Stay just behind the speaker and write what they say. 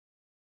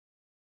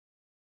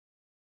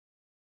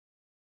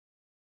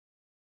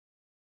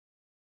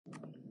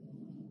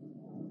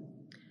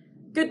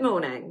Good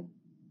morning.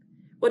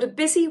 What a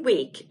busy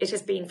week it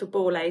has been for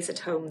Borlase at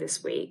home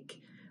this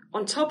week.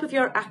 On top of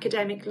your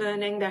academic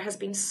learning, there has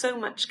been so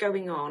much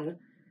going on.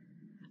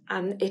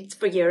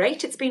 For Year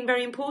 8, it's been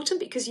very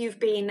important because you've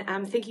been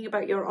thinking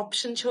about your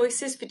option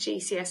choices for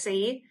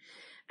GCSE.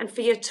 And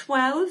for Year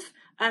 12,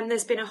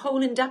 there's been a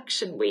whole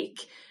induction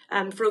week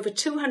for over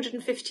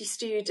 250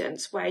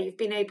 students where you've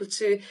been able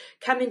to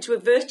come into a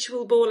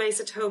virtual Borlase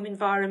at home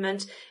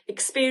environment,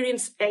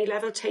 experience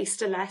A-level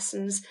taster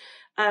lessons,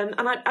 and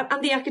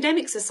the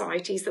academic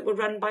societies that were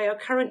run by our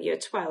current Year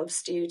 12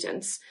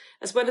 students,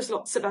 as well as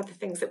lots of other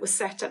things that were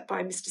set up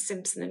by Mr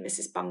Simpson and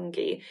Mrs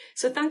Bungie.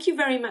 So thank you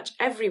very much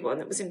everyone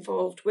that was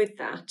involved with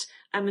that,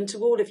 and to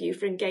all of you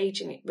for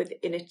engaging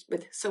in it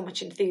with so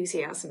much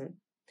enthusiasm.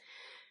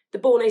 The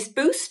Borlase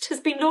Boost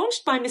has been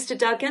launched by Mr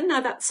Duggan. Now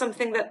that's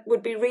something that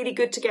would be really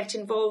good to get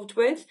involved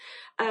with.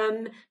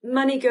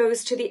 Money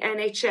goes to the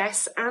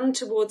NHS and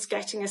towards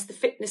getting us the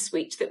fitness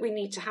suite that we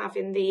need to have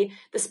in the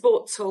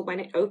sports hall when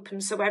it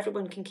opens so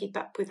everyone can keep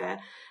up with their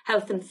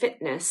health and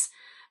fitness.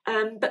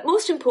 But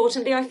most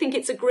importantly, I think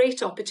it's a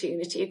great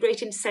opportunity, a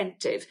great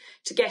incentive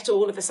to get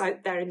all of us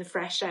out there in the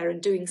fresh air and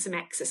doing some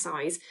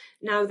exercise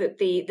now that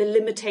the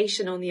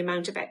limitation on the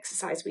amount of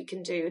exercise we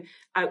can do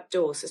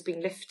outdoors has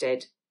been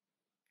lifted.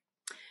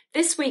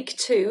 This week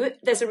too,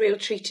 there's a real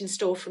treat in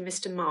store from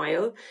Mr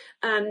Mile.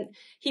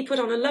 He put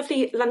on a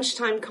lovely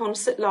lunchtime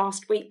concert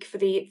last week for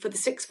the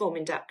sixth form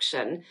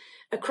induction.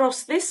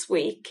 Across this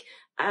week,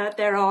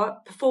 there are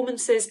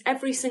performances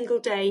every single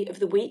day of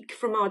the week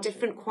from our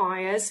different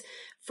choirs,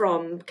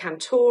 from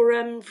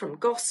Cantorum, from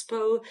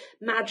Gospel,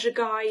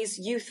 Madrigals,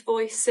 Youth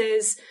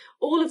Voices,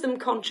 all of them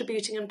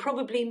contributing and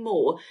probably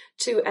more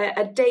to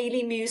a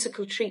daily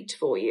musical treat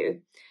for you.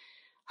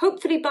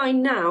 Hopefully by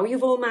now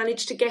you've all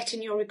managed to get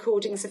in your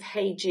recordings of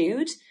Hey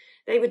Jude.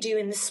 They were due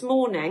in this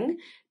morning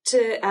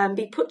to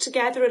be put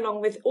together along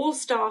with all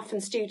staff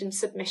and student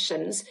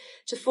submissions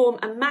to form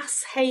a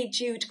mass Hey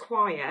Jude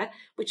choir,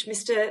 which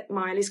Mr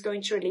Mile is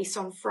going to release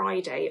on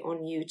Friday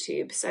on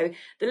YouTube. So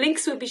the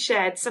links will be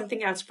shared,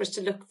 something else for us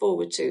to look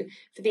forward to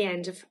for the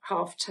end of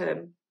half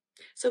term.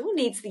 So who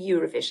needs the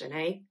Eurovision,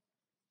 eh?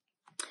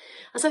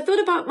 As I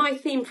thought about my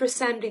theme for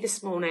assembly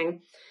this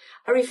morning,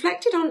 I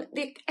reflected on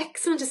the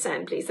excellent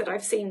assemblies that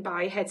I've seen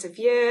by heads of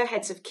year,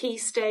 heads of key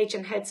stage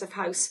and heads of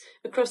house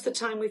across the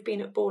time we've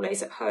been at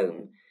Borlase at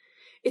home.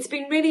 It's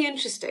been really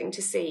interesting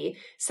to see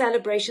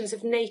celebrations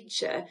of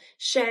nature,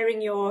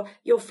 sharing your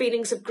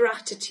feelings of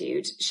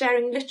gratitude,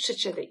 sharing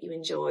literature that you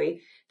enjoy,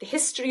 the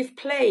history of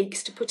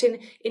plagues to put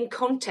in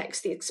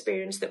context the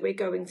experience that we're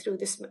going through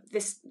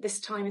this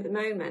time at the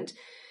moment.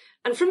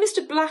 And from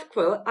Mr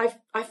Blackwell,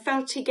 I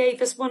felt he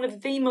gave us one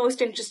of the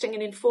most interesting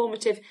and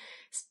informative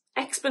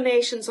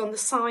explanations on the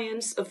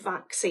science of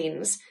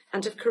vaccines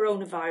and of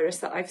coronavirus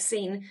that I've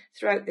seen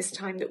throughout this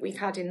time that we've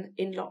had in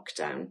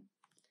lockdown.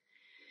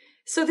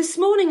 So this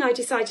morning I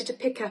decided to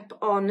pick up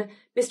on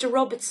Mr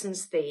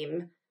Robertson's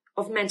theme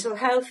of mental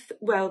health,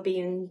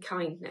 well-being,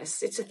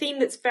 kindness. It's a theme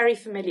that's very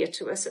familiar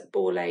to us at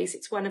Borlase.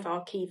 It's one of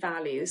our key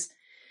values.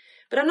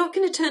 But I'm not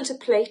going to turn to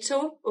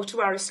Plato or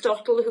to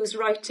Aristotle, whose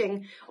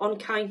writing on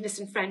kindness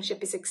and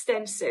friendship is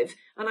extensive,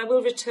 and I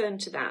will return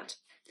to that.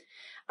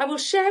 I will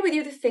share with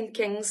you the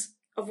thinkings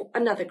of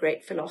another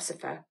great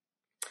philosopher.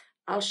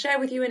 I'll share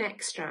with you an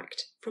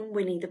extract from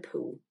Winnie the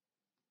Pooh.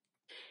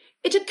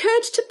 It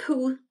occurred to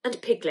Pooh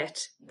and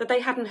Piglet that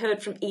they hadn't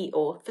heard from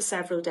Eeyore for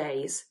several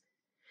days.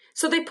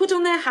 So they put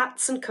on their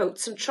hats and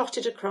coats and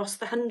trotted across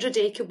the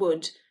 100-acre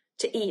wood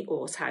to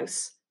Eeyore's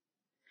house.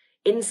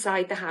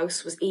 Inside the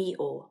house was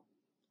Eeyore.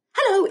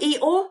 "Hello,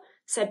 Eeyore,"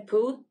 said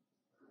Pooh.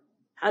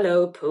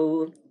 "Hello,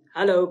 Pooh.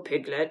 Hello,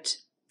 Piglet,"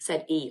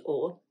 said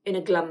Eeyore in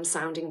a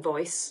glum-sounding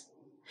voice.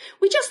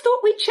 "We just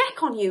thought we'd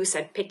check on you,"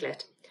 said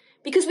Piglet,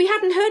 "because we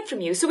hadn't heard from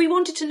you, so we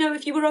wanted to know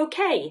if you were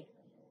okay."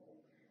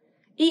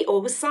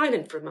 Eeyore was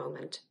silent for a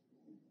moment.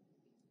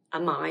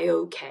 "Am I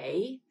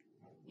okay?"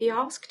 he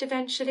asked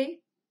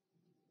eventually.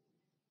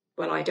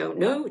 "Well, I don't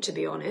know, to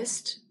be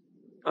honest.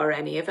 Are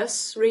any of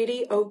us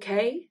really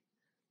okay?"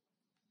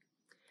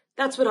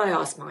 That's what I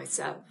ask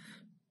myself.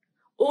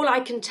 All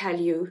I can tell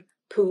you,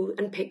 Pooh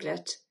and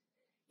Piglet,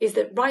 is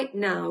that right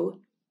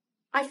now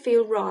I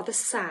feel rather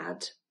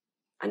sad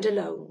and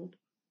alone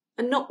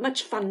and not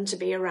much fun to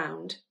be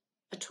around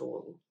at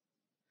all.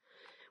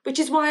 Which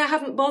is why I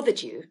haven't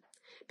bothered you,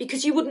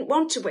 because you wouldn't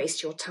want to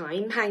waste your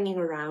time hanging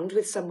around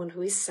with someone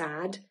who is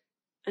sad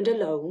and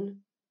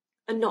alone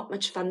and not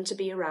much fun to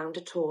be around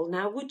at all,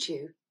 now would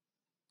you?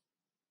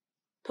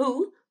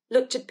 Pooh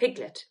looked at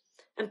Piglet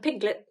and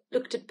Piglet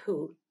looked at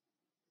Pooh,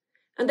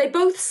 and they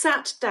both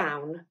sat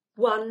down,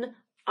 one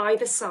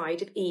either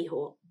side of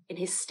Eeyore in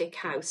his stick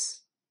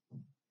house.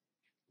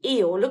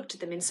 Eeyore looked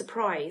at them in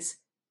surprise.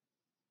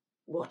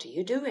 "What are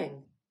you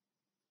doing?"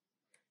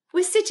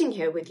 "We're sitting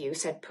here with you,"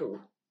 said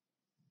Pooh,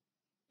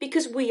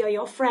 "because we are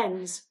your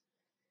friends,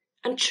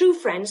 and true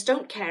friends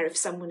don't care if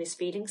someone is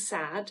feeling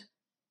sad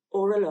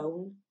or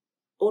alone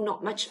or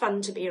not much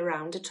fun to be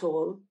around at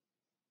all.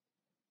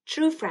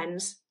 True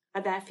friends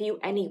are there for you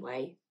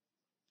anyway.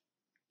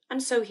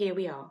 And so here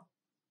we are."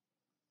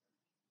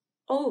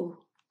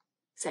 "Oh,"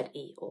 said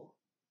Eeyore.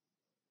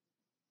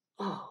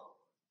 "Oh."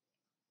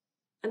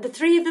 And the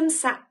three of them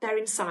sat there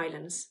in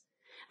silence,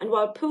 and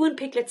while Pooh and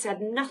Piglet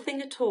said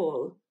nothing at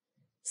all,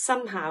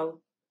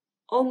 somehow,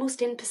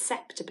 almost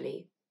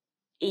imperceptibly,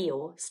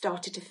 Eeyore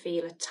started to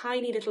feel a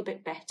tiny little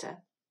bit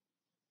better,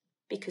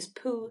 because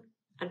Pooh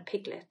and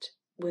Piglet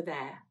were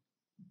there.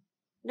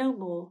 No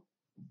more,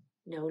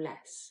 no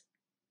less.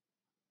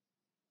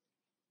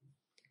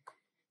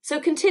 So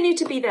continue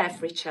to be there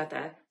for each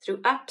other through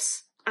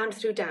ups and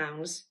through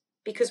downs,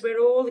 because we're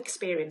all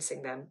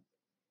experiencing them.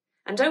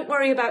 And don't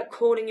worry about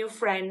calling your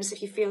friends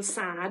if you feel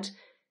sad.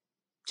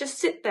 Just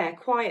sit there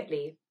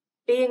quietly.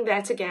 Being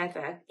there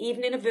together,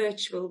 even in a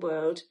virtual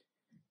world,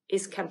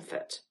 is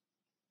comfort.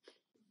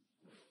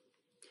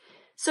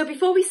 So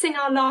before we sing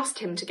our last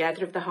hymn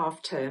together of the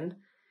half term,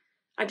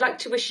 I'd like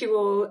to wish you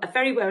all a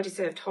very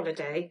well-deserved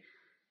holiday.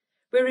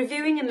 We're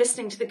reviewing and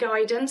listening to the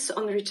guidance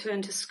on the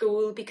return to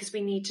school because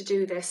we need to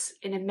do this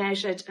in a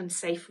measured and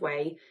safe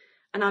way.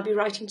 And I'll be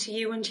writing to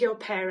you and to your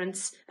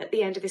parents at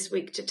the end of this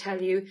week to tell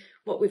you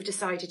what we've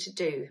decided to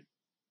do.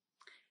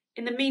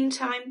 In the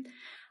meantime,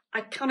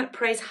 I cannot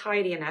praise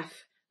highly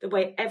enough the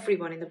way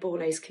everyone in the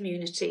Borlase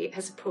community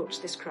has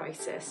approached this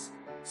crisis.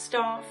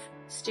 Staff,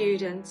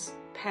 students,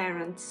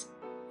 parents,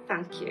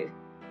 thank you,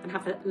 and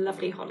have a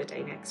lovely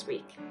holiday next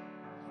week.